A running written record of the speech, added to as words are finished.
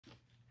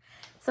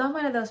So I'm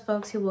one of those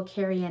folks who will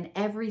carry in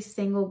every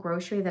single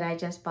grocery that I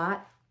just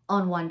bought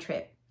on one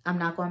trip. I'm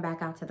not going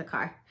back out to the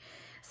car.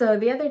 So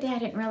the other day I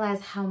didn't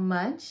realize how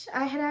much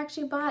I had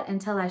actually bought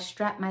until I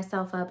strapped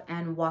myself up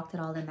and walked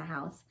it all in the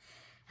house.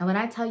 And when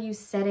I tell you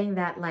setting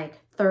that like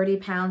 30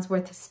 pounds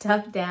worth of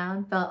stuff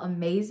down felt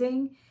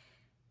amazing,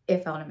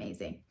 it felt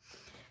amazing.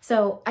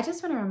 So I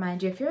just want to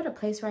remind you, if you're at a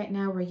place right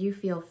now where you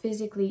feel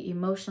physically,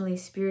 emotionally,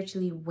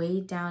 spiritually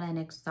weighed down and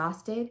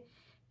exhausted,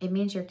 it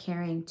means you're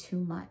carrying too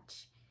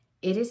much.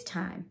 It is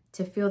time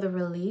to feel the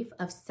relief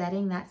of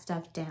setting that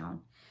stuff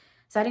down.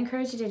 So I'd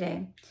encourage you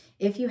today,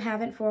 if you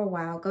haven't for a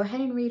while, go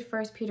ahead and read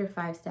 1 Peter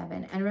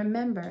 5:7 and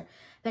remember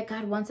that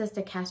God wants us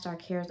to cast our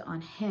cares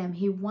on him.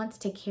 He wants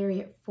to carry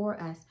it for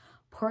us.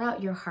 Pour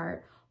out your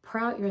heart,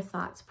 pour out your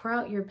thoughts, pour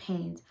out your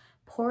pains,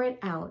 pour it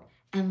out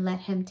and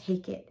let him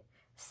take it.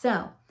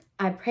 So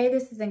I pray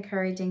this is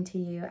encouraging to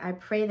you. I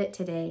pray that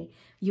today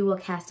you will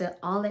cast it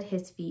all at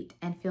his feet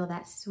and feel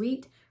that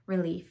sweet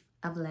relief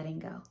of letting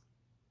go.